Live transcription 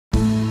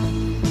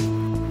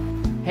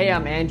Hey,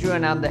 I'm Andrew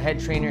and I'm the head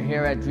trainer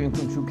here at Dream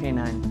Come True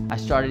K9. I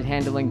started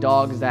handling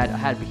dogs that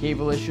had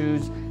behavioral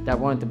issues, that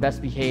weren't the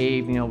best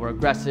behaved, were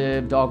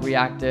aggressive, dog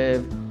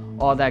reactive,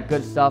 all that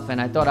good stuff.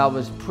 And I thought I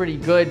was pretty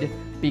good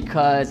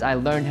because I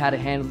learned how to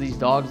handle these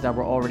dogs that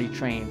were already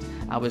trained.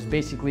 I was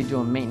basically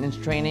doing maintenance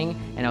training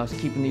and I was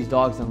keeping these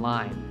dogs in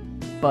line.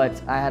 But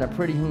I had a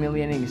pretty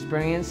humiliating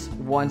experience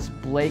once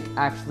Blake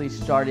actually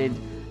started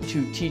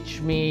to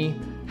teach me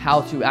how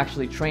to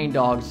actually train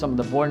dogs, some of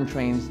the board and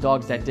trains,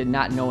 dogs that did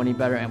not know any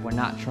better and were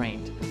not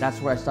trained.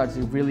 That's where I started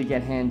to really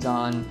get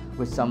hands-on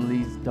with some of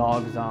these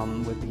dogs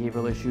with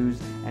behavioral issues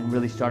and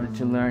really started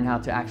to learn how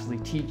to actually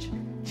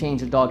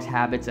change the dog's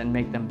habits and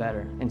make them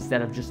better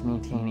instead of just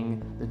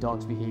maintaining the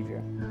dog's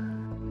behavior.